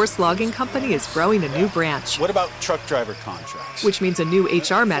sustainably sourced logging company is growing a new branch. What about truck driver contracts? Which means a new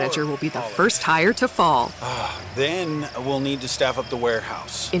HR manager will be the first hire to fall. Then we'll need to staff up the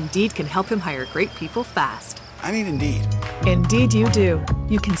warehouse. Indeed can help him hire great people fast. I need Indeed. Indeed you do.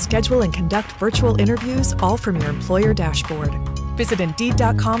 You can schedule and conduct virtual interviews all from your employer dashboard. Visit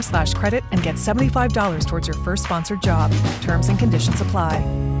Indeed.com/credit and get $75 towards your first sponsored job. Terms and conditions apply.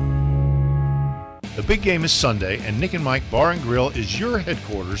 The big game is Sunday, and Nick and Mike Bar and Grill is your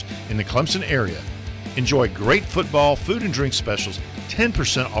headquarters in the Clemson area. Enjoy great football, food and drink specials,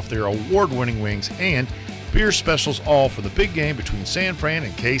 10% off their award-winning wings, and beer specials, all for the big game between San Fran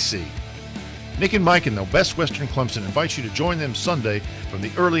and KC. Nick and Mike in the Best Western Clemson invite you to join them Sunday from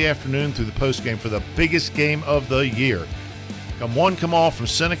the early afternoon through the postgame for the biggest game of the year. Come one, come all from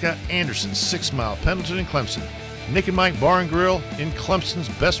Seneca, Anderson, 6 Mile, Pendleton, and Clemson. Nick and Mike Bar and Grill in Clemson's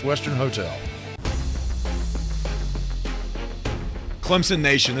Best Western Hotel. Clemson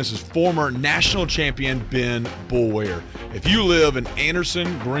Nation, this is former national champion Ben Boulware. If you live in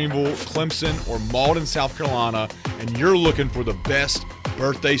Anderson, Greenville, Clemson, or Malden, South Carolina, and you're looking for the best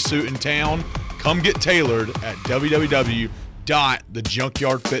birthday suit in town, come get tailored at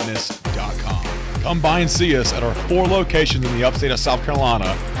www.thejunkyardfitness.com. Come by and see us at our 4 locations in the upstate of South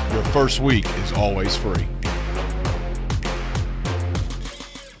Carolina. Your first week is always free.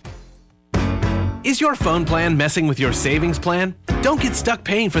 Is your phone plan messing with your savings plan? Don't get stuck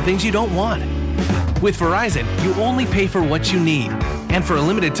paying for things you don't want. With Verizon, you only pay for what you need. And for a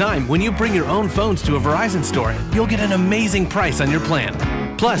limited time, when you bring your own phones to a Verizon store, you'll get an amazing price on your plan.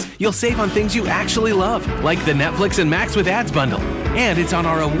 Plus, you'll save on things you actually love, like the Netflix and Max with Ads bundle. And it's on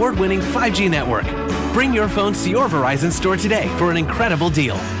our award-winning 5G network. Bring your phones to your Verizon store today for an incredible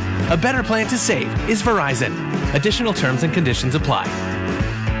deal. A better plan to save is Verizon. Additional terms and conditions apply.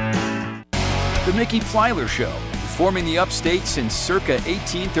 The Mickey Plyler Show, performing the upstate since circa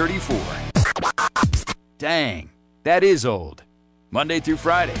 1834. Dang, that is old. Monday through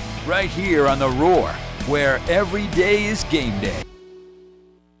Friday, right here on The Roar, where every day is game day.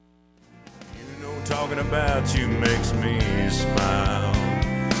 Talking about you makes me smile.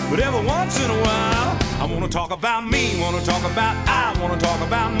 But every once in a while, I want to talk about me, I want to talk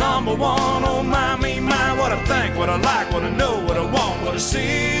about number one. Oh my, me, my, what I think, what I like, what I know, what I want, what I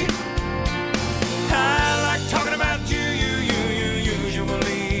see. I like talking about you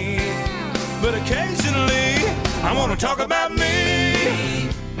usually, but occasionally I want to talk about me.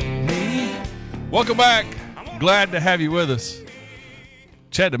 Welcome back. Glad to have you with us.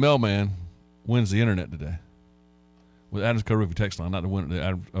 Chad the Mailman wins the internet today with Adams Cove Roofing text line, not the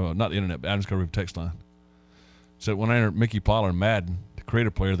internet, but Adams Cove Roofing text line. So when I enter Mickey Plyler and Madden, the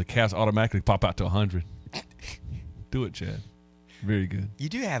creative player, the Cavs automatically pop out to 100. Do it, Chad. Very good. You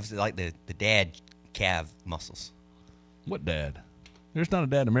do have like the dad calf muscles. What dad? There's not a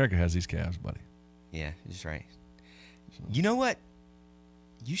dad in America has these calves, buddy. Yeah, that's right. You know what?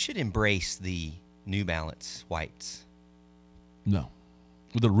 You should embrace the New Balance whites. No.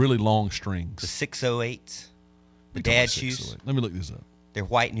 With the really long strings. The 608s. The dad shoes. Let me look this up. They're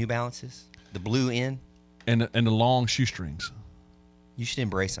white New Balances. The blue in. And the long shoestrings. You should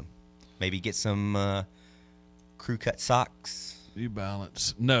embrace them. Maybe get some crew cut socks. New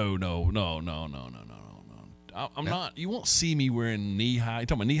Balance. No. I'm not. You won't see me wearing knee high. You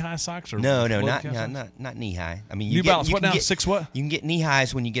talking about knee high socks or No, low not calf socks? not knee high. I mean, New Balance. What now? 6 what? You can get knee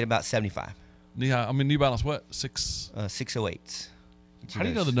highs when you get about 75. Knee high. I mean New Balance. What 6? 608s. How do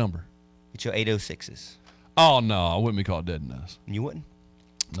you know the number? It's your 806s. Oh no, I wouldn't be called dead in those. You wouldn't?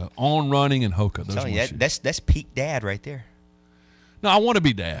 No, On Running and Hoka. Those You, that's peak dad right there. No, I want to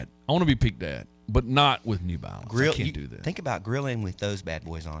be dad. I want to be peak dad, but not with New Balance. I can't do that. Think about grilling with those bad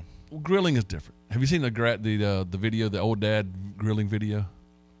boys on. Well, grilling is different. Have you seen the video, the old dad grilling video?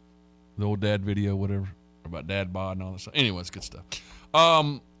 The old dad video, whatever, about dad bod and all that stuff. Anyway, it's good stuff.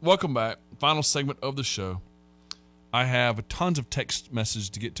 Welcome back. Final segment of the show. I have tons of text messages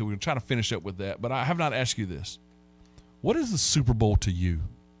to get to. We're going to try to finish up with that, but I have not asked you this. What is the Super Bowl to you?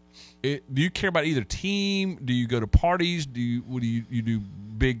 Do you care about either team? Do you go to parties? Do you do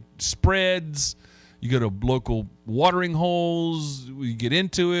big spreads? You go to local watering holes? You get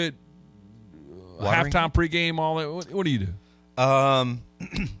into it? Halftime, pregame, all that. What do you do?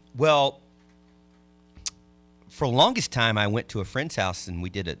 Well, for the longest time, I went to a friend's house and we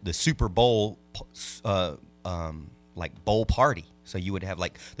did the Super Bowl, like bowl party. So you would have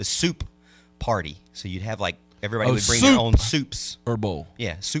like the soup party. So you'd have like everybody would bring their own soups or bowl.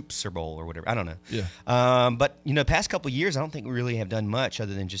 Yeah, soups or bowl or whatever. I don't know. Yeah. But past couple of years, I don't think we really have done much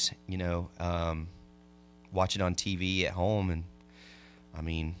other than just watch it on TV at home. And I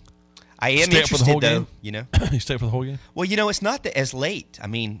mean, I am interested though. You stay up for the whole game? Well, it's not as late. I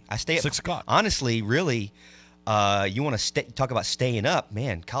mean, I stay up 6 o'clock. Honestly, really, you want to talk about staying up,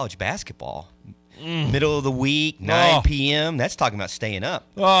 man? College basketball. Middle of the week, 9 p.m. That's talking about staying up.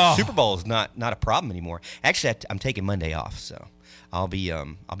 Super Bowl is not a problem anymore. Actually, I'm taking Monday off, so I'll be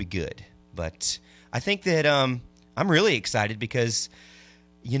good. But I think that I'm really excited because,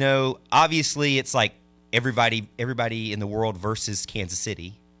 obviously it's like everybody in the world versus Kansas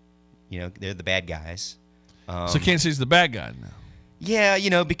City. They're the bad guys. So Kansas City's the bad guy now.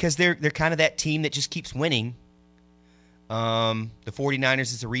 Yeah, because they're kind of that team that just keeps winning. The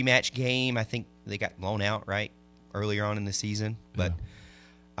 49ers is a rematch game. I think they got blown out earlier on in the season. But,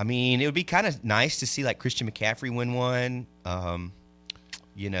 I mean, it would be kind of nice to see, like, Christian McCaffrey win one. And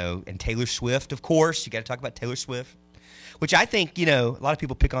Taylor Swift, of course. You got to talk about Taylor Swift, which I think, a lot of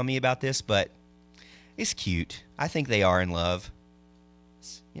people pick on me about this, but it's cute. I think they are in love.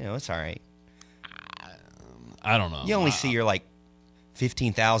 It's all right. I don't know. You only see her,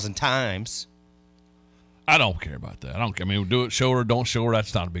 15,000 times. I don't care about that. I don't care. I mean, do it, show her, don't show her.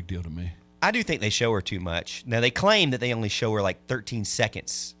 That's not a big deal to me. I do think they show her too much. Now, they claim that they only show her 13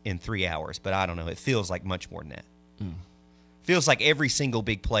 seconds in 3 hours, but I don't know. It feels like much more than that. Feels like every single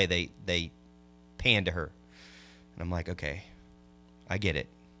big play they pan to her. And I'm like, okay, I get it.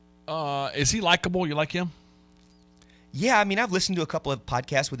 Is he likable? You like him? Yeah, I mean, I've listened to a couple of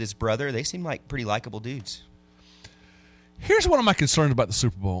podcasts with his brother. They seem like pretty likable dudes. Here's one of my concerns about the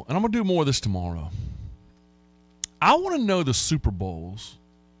Super Bowl, and I'm going to do more of this tomorrow. I want to know the Super Bowls,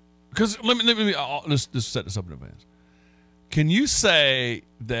 because let's set this up in advance. Can you say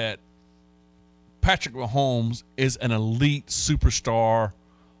that Patrick Mahomes is an elite superstar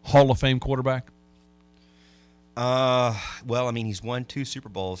Hall of Fame quarterback? Well, I mean, he's won 2 Super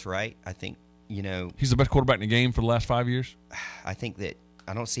Bowls, right? I think, He's the best quarterback in the game for the last 5 years? I think that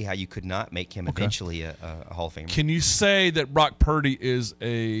I don't see how you could not make him eventually a Hall of Famer. Can you say that Brock Purdy is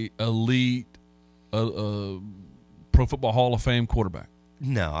a elite Pro Football Hall of Fame quarterback?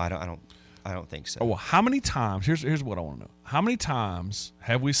 No, I don't think so. Oh, well, how many times? Here's what I want to know. How many times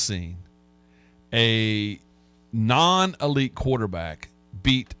have we seen a non-elite quarterback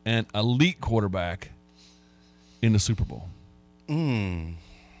beat an elite quarterback in the Super Bowl?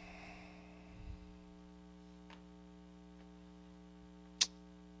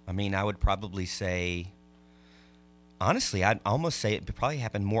 I mean, I would probably say, honestly, I'd almost say it probably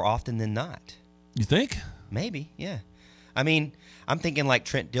happened more often than not. You think? Maybe, yeah. I mean, I'm thinking like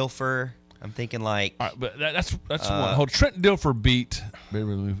Trent Dilfer. I'm thinking like. All right, but that's one. Hold, Trent Dilfer beat. I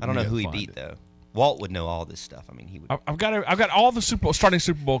don't know who he beat though. Walt would know all this stuff. I mean, he would. I've got all the starting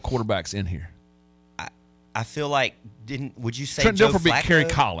Super Bowl quarterbacks in here. I feel like would you say Trent Joe Dilfer beat Flacco? Kerry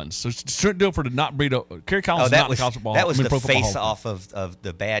Collins? So Trent Dilfer did not beat Kerry Collins. That not was in college football. that was the Pro Football face Hall off of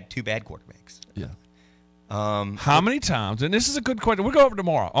the two bad quarterbacks. Yeah. How many times? And this is a good question. We'll go over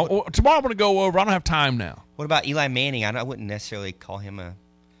tomorrow. Tomorrow I'm going to go over. I don't have time now. What about Eli Manning? I wouldn't necessarily call him a.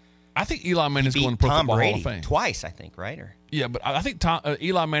 I think Eli Manning's going to Pro Tom Football Brady Hall of Fame twice. I think, right? Or yeah, but I think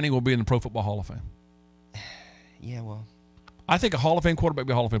Eli Manning will be in the Pro Football Hall of Fame. Yeah, well, I think a Hall of Fame quarterback will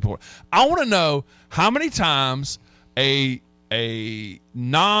be a Hall of Fame quarterback. I want to know how many times a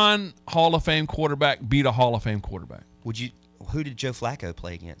non-Hall of Fame quarterback beat a Hall of Fame quarterback. Would you? Who did Joe Flacco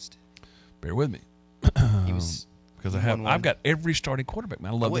play against? Bear with me. He was because I've got every starting quarterback.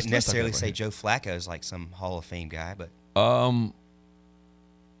 Man, I love I wouldn't this list necessarily I've got say right Joe Flacco is like some Hall of Fame guy, but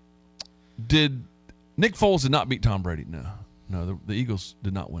did Nick Foles did not beat Tom Brady? No, the Eagles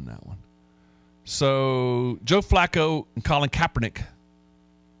did not win that one. So Joe Flacco and Colin Kaepernick.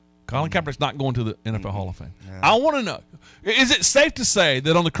 Colin Kaepernick's not going to the NFL Hall of Fame. No. I want to know: is it safe to say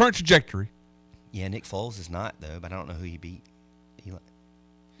that on the current trajectory? Yeah, Nick Foles is not though. But I don't know who he beat.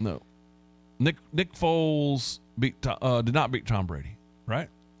 No, Nick Foles did not beat Tom Brady, right?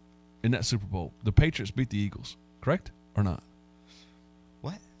 In that Super Bowl, the Patriots beat the Eagles, correct or not?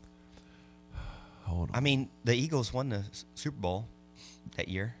 What? Hold on. I mean, the Eagles won the Super Bowl that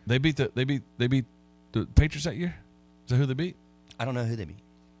year. They beat the Patriots that year. Is that who they beat? I don't know who they beat.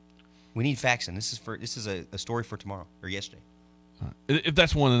 We need facts, and this is a story for tomorrow or yesterday. Right. If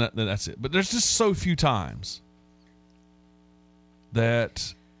that's one, then that's it. But there's just so few times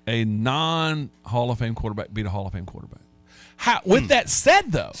that a non-Hall of Fame quarterback beat a Hall of Fame quarterback. With that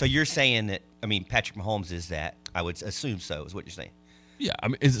said, though, so you're saying that? I mean, Patrick Mahomes is that? I would assume so. Is what you're saying? Yeah. I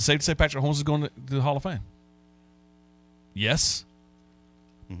mean, is it safe to say Patrick Mahomes is going to the Hall of Fame? Yes.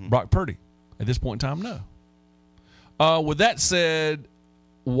 Mm-hmm. Brock Purdy, at this point in time, no. With that said,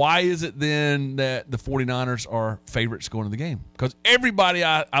 why is it then that the 49ers are favorites going to the game? Because everybody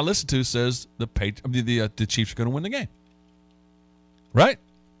I listen to says the Chiefs are going to win the game. Right?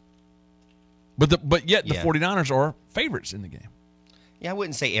 But yet the 49ers are favorites in the game. Yeah, I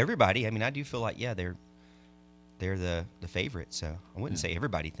wouldn't say everybody. I mean, I do feel like, they're the favorite, so I wouldn't say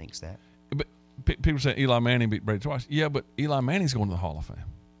everybody thinks that. But people say Eli Manning beat Brady twice. Yeah, but Eli Manning's going to the Hall of Fame.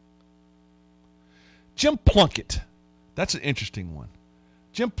 Jim Plunkett. That's an interesting one.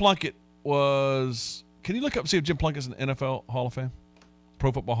 Jim Plunkett was... Can you look up and see if Jim Plunkett's in the NFL Hall of Fame?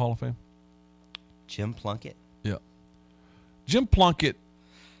 Pro Football Hall of Fame? Jim Plunkett? Yeah. Jim Plunkett...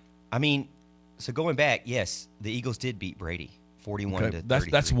 I mean, so going back, yes, the Eagles did beat Brady,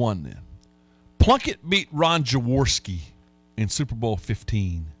 41-33. That's one then. Plunkett beat Ron Jaworski in Super Bowl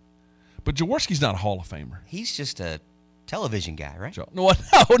 15. But Jaworski's not a Hall of Famer. He's just a television guy, right? No.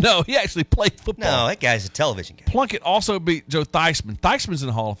 He actually played football. No, that guy's a television guy. Plunkett also beat Joe Theismann. Theismann's in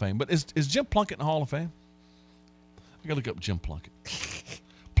the Hall of Fame. But is Jim Plunkett in the Hall of Fame? I got to look up Jim Plunkett.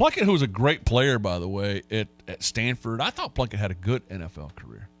 Plunkett, who was a great player, by the way, at Stanford. I thought Plunkett had a good NFL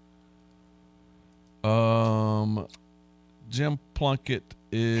career. Jim Plunkett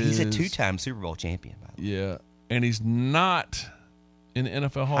is... He's a two-time Super Bowl champion, by the way. Yeah, and he's not in the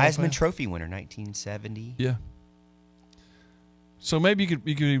NFL Hall of Fame. Heisman Trophy winner, 1970. Yeah. So maybe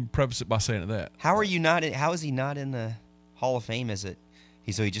you could preface it by saying that. How is he not in the Hall of Fame? So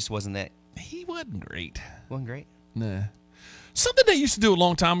he just wasn't that... He wasn't great. Wasn't great? Nah. Something they used to do a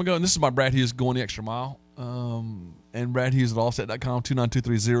long time ago, and this is my Brad Hughes going the extra mile. And Brad Hughes at allstate.com,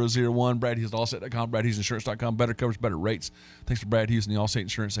 2923001. Brad Hughes at allstate.com, bradhughesinsurance.com. Better coverage, better rates. Thanks to Brad Hughes and the Allstate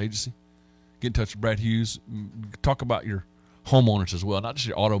Insurance Agency. Get in touch with Brad Hughes. Talk about your homeowners as well, not just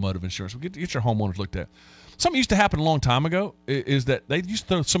your automotive insurance. Get your homeowners looked at. Something used to happen a long time ago is that they used to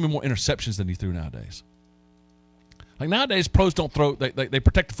throw so many more interceptions than he threw nowadays. Like nowadays, pros don't throw, they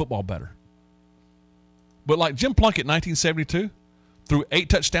protect the football better. But like Jim Plunkett in 1972 threw 8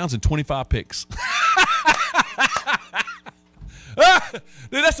 touchdowns and 25 picks.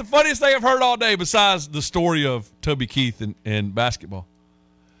 Dude, that's the funniest thing I've heard all day besides the story of Toby Keith and basketball.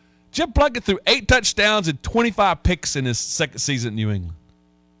 Jim Plunkett threw 8 touchdowns and 25 picks in his second season in New England.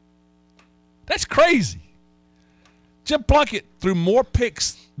 That's crazy. Jim Plunkett threw more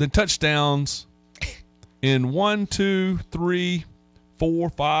picks than touchdowns in 1, 2, 3, 4,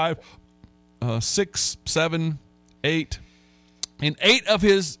 5, 6, 7, 8. In 8 of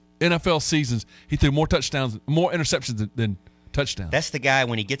his NFL seasons, he threw more touchdowns, more interceptions than touchdowns. That's the guy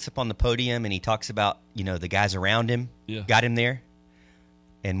when he gets up on the podium and he talks about, the guys around him, got him there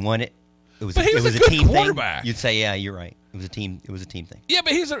and won it. It was a team quarterback. Thing. You'd say, yeah, you're right. It was a team thing. Yeah,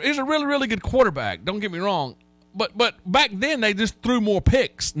 but he's a really, really good quarterback. Don't get me wrong. But back then they just threw more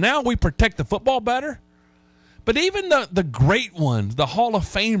picks. Now we protect the football better. But even the great ones, the Hall of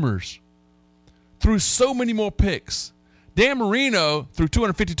Famers, threw so many more picks. Dan Marino threw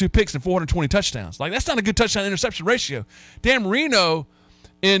 252 picks and 420 touchdowns. Like, that's not a good touchdown-interception ratio. Dan Marino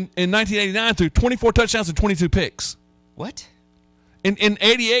in 1989 threw 24 touchdowns and 22 picks. What? In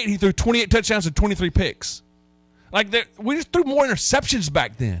 88, he threw 28 touchdowns and 23 picks. Like, we just threw more interceptions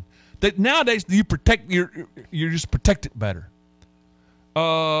back then. That nowadays you just protect it better.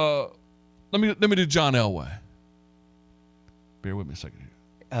 Let me do John Elway. Bear with me a second here.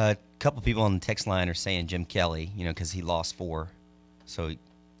 A couple people on the text line are saying Jim Kelly, because he lost 4. So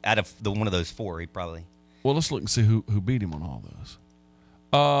out of one of those 4, he probably Well, let's look and see who beat him on all those.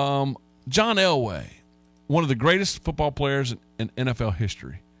 John Elway, one of the greatest football players in NFL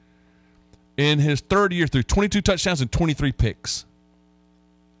history. In his third year, threw 22 touchdowns and 23 picks.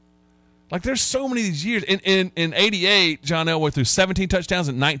 Like, there's so many of these years. In 88, John Elway threw 17 touchdowns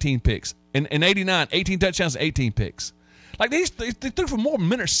and 19 picks. In 89, 18 touchdowns and 18 picks. Like, they threw for more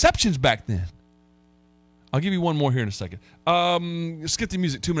interceptions back then. I'll give you one more here in a second. Skip the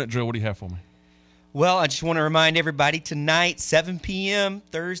music, 2-minute drill. What do you have for me? Well, I just want to remind everybody tonight, 7 p.m.,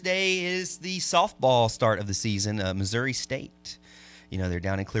 Thursday, is the softball start of the season, Missouri State. You know, they're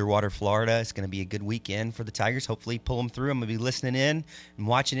down in Clearwater, Florida. It's going to be a good weekend for the Tigers. Hopefully pull them through. I'm going to be listening in and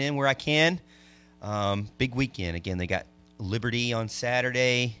watching in where I can. Big weekend. Again, they got Liberty on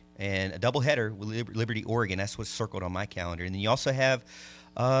Saturday and a doubleheader with Liberty, Oregon. That's what's circled on my calendar. And then you also have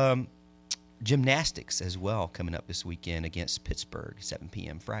gymnastics as well coming up this weekend against Pittsburgh, 7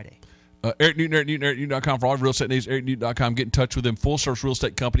 p.m. Friday. Eric Newton, EricNewton.com for all real estate needs. EricNewton.com. Get in touch with them. Full service real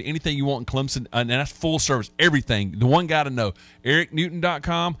estate company. Anything you want in Clemson, and that's full service. Everything. The one guy to know.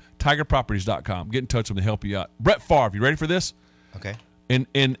 EricNewton.com, TigerProperties.com. Get in touch with them to help you out. Brett Favre, you ready for this? Okay. In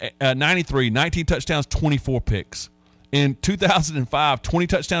 93, 19 touchdowns, 24 picks. In 2005, 20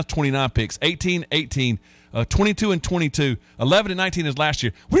 touchdowns, 29 picks. 18, 22 and 22. 11 and 19 is last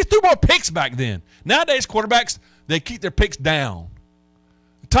year. We threw more picks back then. Nowadays, quarterbacks, they keep their picks down.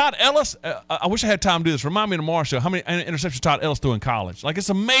 Todd Ellis, I wish I had time to do this. Remind me tomorrow show how many interceptions Todd Ellis threw in college. Like, it's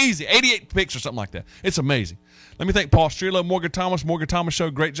amazing. 88 picks or something like that. It's amazing. Let me thank Paul Strelow, Morgan Thomas Show.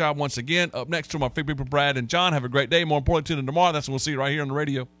 Great job once again. Up next to my big people, Brad and John. Have a great day. More importantly, tune in tomorrow. That's when we'll see you right here on the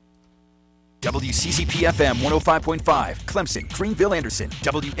radio. WCCP-FM 105.5, Clemson, Greenville, Anderson.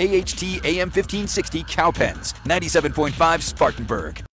 WAHT AM 1560, Cowpens. 97.5, Spartanburg.